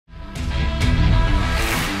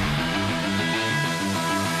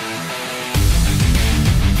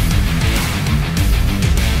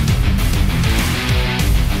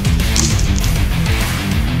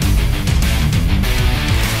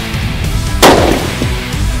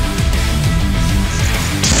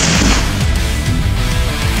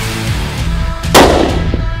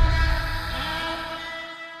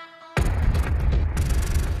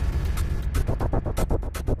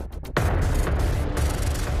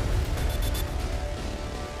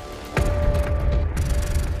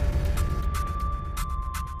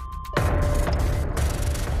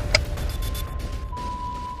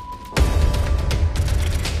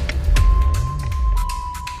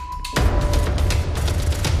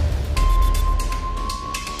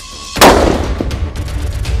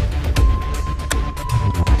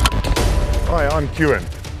I'm Cuan.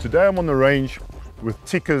 Today I'm on the range with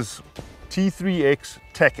Tikka's T3X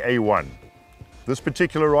TACT A1. This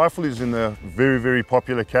particular rifle is in the very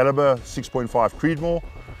popular caliber 6.5 Creedmoor,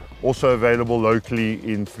 also available locally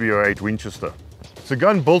in 308 Winchester. It's a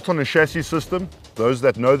gun built on a chassis system. Those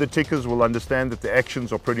that know the Tikkas will understand that the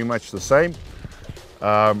actions are pretty much the same.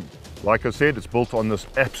 Like I said, it's built on this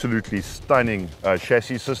absolutely stunning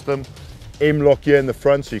chassis system. M-lock here in the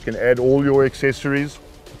front so you can add all your accessories.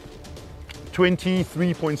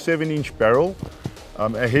 23.7-inch barrel,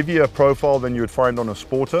 a heavier profile than you would find on a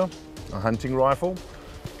sporter, a hunting rifle.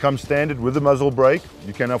 Comes standard with the muzzle brake.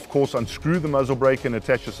 You can of course unscrew the muzzle brake and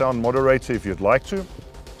attach a sound moderator if you'd like to.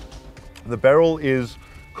 The barrel is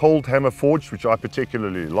cold hammer forged, which I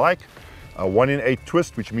particularly like. A 1 in 8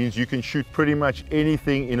 twist, which means you can shoot pretty much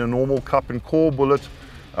anything in a normal cup and core bullet,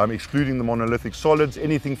 excluding the monolithic solids,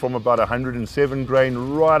 anything from about 107 grain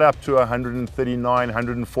right up to 139,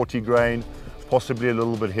 140 grain, possibly a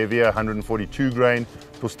little bit heavier, 142 grain.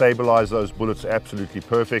 It will stabilize those bullets absolutely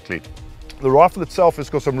perfectly. The rifle itself has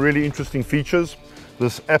got some really interesting features.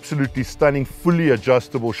 This absolutely stunning, fully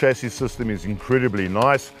adjustable chassis system is incredibly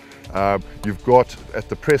nice. You've got, at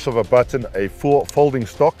the press of a button, a full folding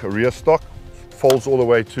stock, a rear stock, folds all the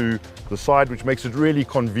way to the side, which makes it really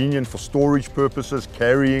convenient for storage purposes,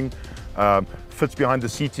 carrying, fits behind the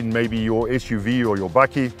seat in maybe your SUV or your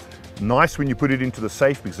bakkie. Nice when you put it into the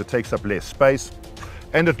safe because it takes up less space.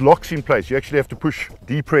 And it locks in place. You actually have to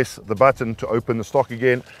depress the button to open the stock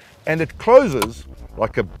again. And it closes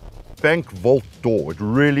like a bank vault door. It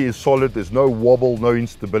really is solid. There's no wobble, no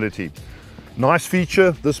instability. Nice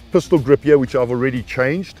feature, this pistol grip here, which I've already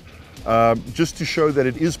changed, just to show that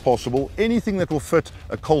it is possible. Anything that will fit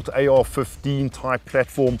a Colt AR-15 type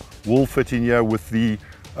platform will fit in here with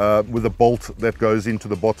a bolt that goes into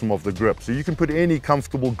the bottom of the grip. So you can put any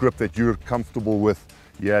comfortable grip that you're comfortable with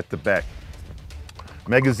here at the back.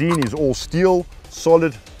 Magazine is all steel,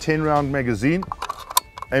 solid 10-round magazine.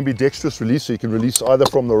 Ambidextrous release, so you can release either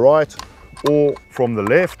from the right or from the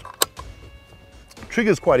left.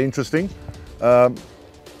 Trigger is quite interesting.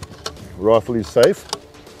 Rifle is safe.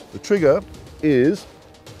 The trigger is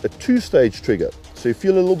a 2-stage trigger. So you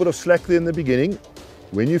feel a little bit of slack there in the beginning.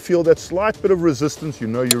 When you feel that slight bit of resistance, you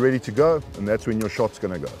know you're ready to go, and that's when your shot's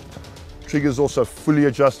gonna go. Trigger is also fully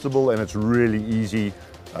adjustable and it's really easy.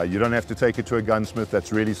 You don't have to take it to a gunsmith.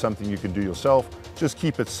 That's really something you can do yourself. Just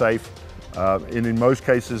keep it safe. And in most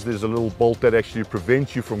cases, there's a little bolt that actually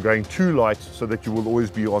prevents you from going too light so that you will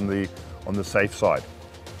always be on the safe side.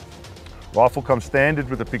 Rifle comes standard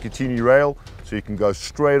with a Picatinny rail, so you can go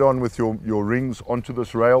straight on with your rings onto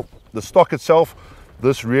this rail. The stock itself,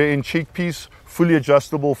 this rear end cheek piece, fully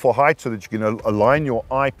adjustable for height so that you can align your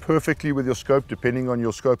eye perfectly with your scope depending on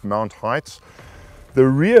your scope mount heights. The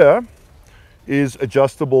rear is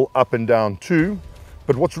adjustable up and down too.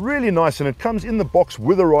 But what's really nice, and it comes in the box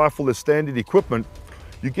with a rifle as standard equipment,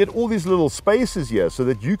 you get all these little spaces here so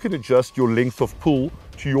that you can adjust your length of pull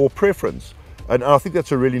to your preference. And I think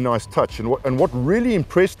that's a really nice touch. And what really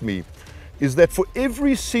impressed me is that for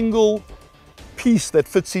every single piece that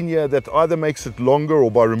fits in here that either makes it longer or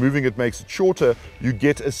by removing it makes it shorter, you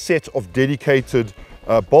get a set of dedicated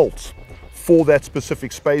bolts for that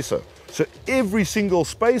specific spacer. So every single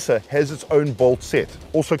spacer has its own bolt set.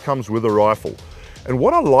 Also comes with a rifle. And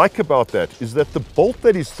what I like about that is that the bolt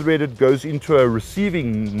that is threaded goes into a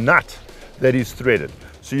receiving nut that is threaded.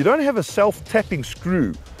 So you don't have a self-tapping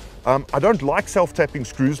screw. I don't like self-tapping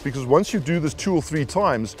screws because once you do this 2 or 3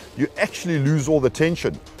 times, you actually lose all the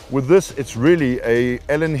tension. With this, it's really a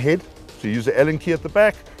Allen head. So you use the Allen key at the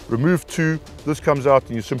back, remove 2, this comes out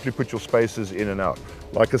and you simply put your spacers in and out.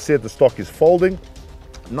 Like I said, the stock is folding.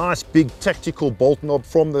 Nice big tactical bolt knob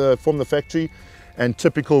from the factory, and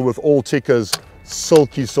typical with all Tikkas,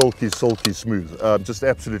 silky smooth. Just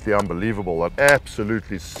absolutely unbelievable, like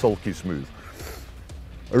absolutely silky smooth.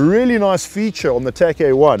 A really nice feature on the TACT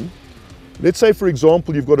A1, let's say for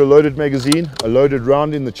example you've got a loaded magazine, a loaded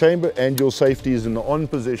round in the chamber, and your safety is in the on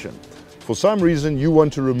position. For some reason you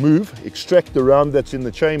want to extract the round that's in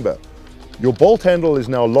the chamber. Your bolt handle is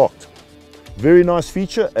now locked. Very nice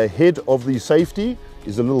feature. Ahead of the safety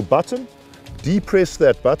is a little button. Depress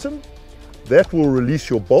that button. That will release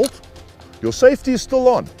your bolt. Your safety is still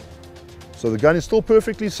on. So the gun is still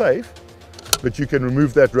perfectly safe, but you can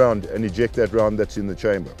remove that round and eject that round that's in the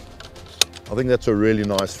chamber. I think that's a really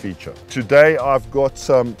nice feature. Today I've got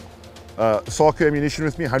some Sarco ammunition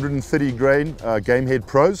with me, 130 grain Game Head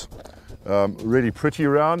Pros. Really pretty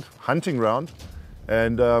round, hunting round.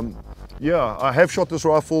 And yeah, I have shot this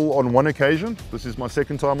rifle on 1 occasion. This is my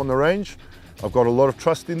 2nd time on the range. I've got a lot of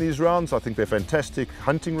trust in these rounds. I think they're fantastic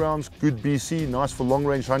hunting rounds, good BC, nice for long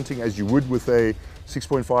range hunting as you would with a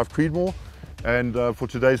 6.5 Creedmoor. And for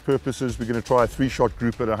today's purposes, we're going to try a 3-shot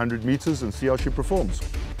group at 100 meters and see how she performs.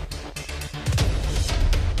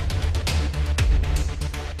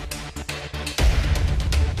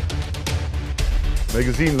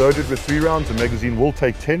 Magazine loaded with 3 rounds. The magazine will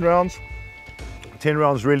take 10 rounds. 10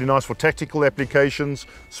 rounds really nice for tactical applications,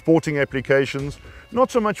 sporting applications,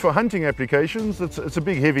 not so much for hunting applications. It's a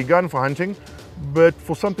big heavy gun for hunting, but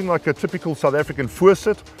for something like a typical South African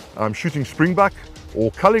voorsit, shooting springbuck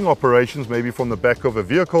or culling operations, maybe from the back of a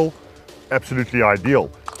vehicle, absolutely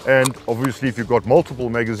ideal. And obviously if you've got multiple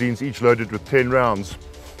magazines, each loaded with 10 rounds,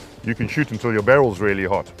 you can shoot until your barrel's really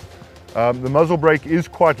hot. The muzzle brake is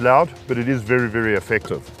quite loud, but it is very, very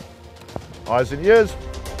effective. Eyes and ears.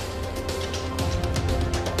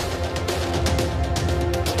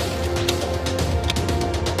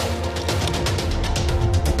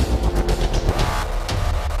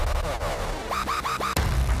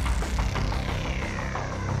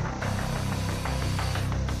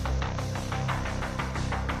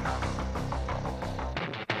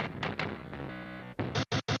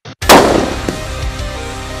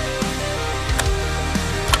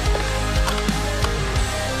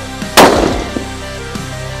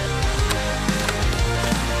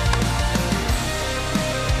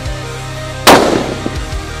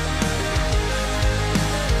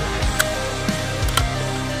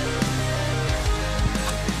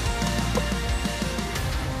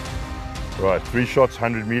 Right, 3 shots,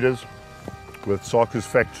 100 meters with Sarker's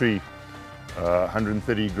factory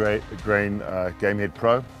 130 grain Gamehead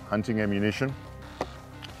Pro hunting ammunition.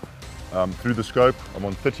 Through the scope, I'm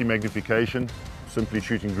on 30 magnification, simply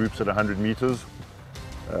shooting groups at 100 meters.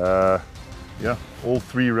 Yeah, all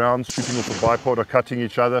 3 rounds shooting off a bipod or cutting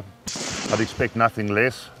each other. I'd expect nothing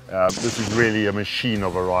less. This is really a machine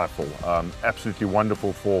of a rifle. Absolutely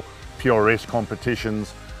wonderful for PRS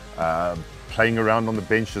competitions, playing around on the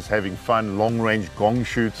bench, just having fun, long-range gong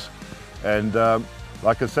shoots. And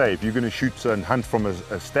like I say, if you're going to shoot and hunt from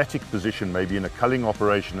a static position, maybe in a culling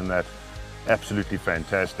operation and that, absolutely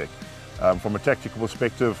fantastic. From a tactical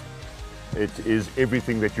perspective, it is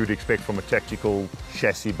everything that you'd expect from a tactical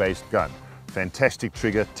chassis-based gun. Fantastic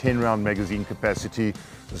trigger, 10-round magazine capacity.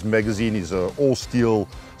 This magazine is an all-steel,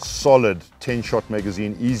 solid 10-shot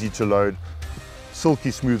magazine, easy to load,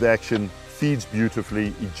 silky smooth action, feeds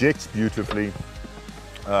beautifully, ejects beautifully.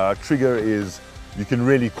 Trigger is, you can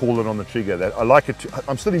really call it on the trigger. That I like it.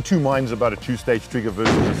 I'm still in 2 minds about a 2-stage trigger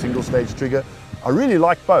versus a single-stage trigger. I really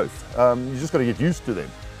like both. You just got to get used to them.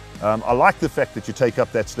 I like the fact that you take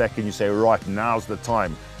up that slack and you say, right, now's the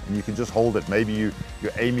time, and you can just hold it. Maybe you're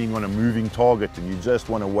aiming on a moving target and you just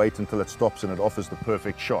want to wait until it stops and it offers the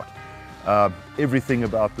perfect shot. Everything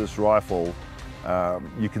about this rifle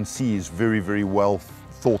you can see is very, very well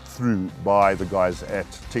thought through by the guys at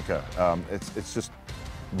Tikka. It's just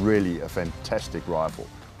really a fantastic rifle.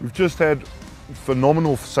 We've just had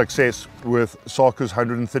phenomenal success with Sarker's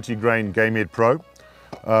 130 grain Gamehead Pro.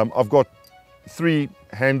 I've got 3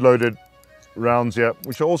 hand-loaded rounds here,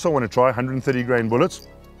 which I also want to try, 130 grain bullets,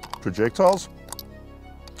 projectiles.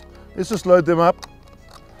 Let's just load them up.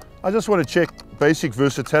 I just want to check basic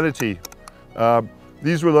versatility.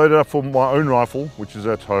 These were loaded up for my own rifle, which is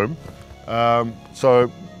at home.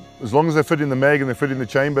 So as long as they fit in the mag and they fit in the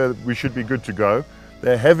chamber, we should be good to go.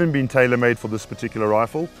 They haven't been tailor-made for this particular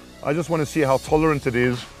rifle. I just want to see how tolerant it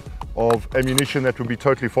is of ammunition that would be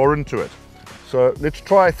totally foreign to it. So let's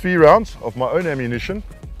try 3 rounds of my own ammunition,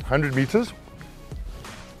 100 meters.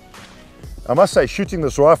 I must say, shooting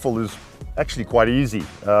this rifle is actually quite easy.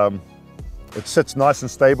 It sits nice and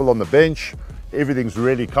stable on the bench. Everything's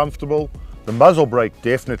really comfortable. The muzzle brake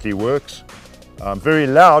definitely works. Very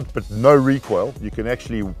loud, but no recoil. You can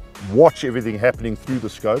actually watch everything happening through the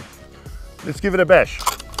scope. Let's give it a bash.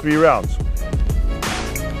 3 rounds.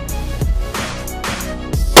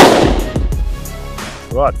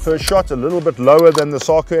 Right, first shot a little bit lower than the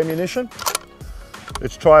Sarker ammunition.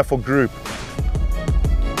 Let's try for group.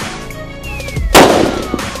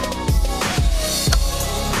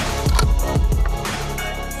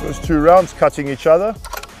 First 2 rounds cutting each other.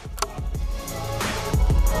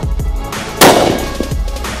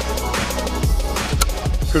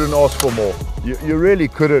 Couldn't ask for more. You really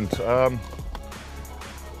couldn't.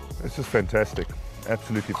 It's just fantastic,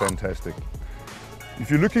 absolutely fantastic. If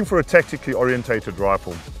you're looking for a tactically orientated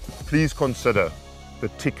rifle, please consider the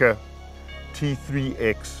Tikka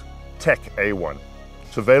T3X TACT A1.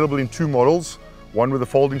 It's available in 2 models, one with a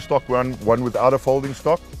folding stock, one without a folding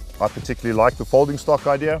stock. I particularly like the folding stock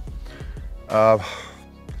idea.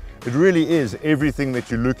 It really is everything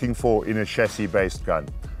that you're looking for in a chassis-based gun.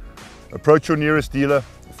 Approach your nearest dealer.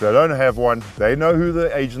 If they don't have one, they know who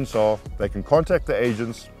the agents are. They can contact the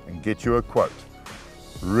agents and get you a quote.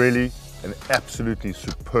 Really an absolutely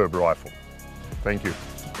superb rifle. Thank you.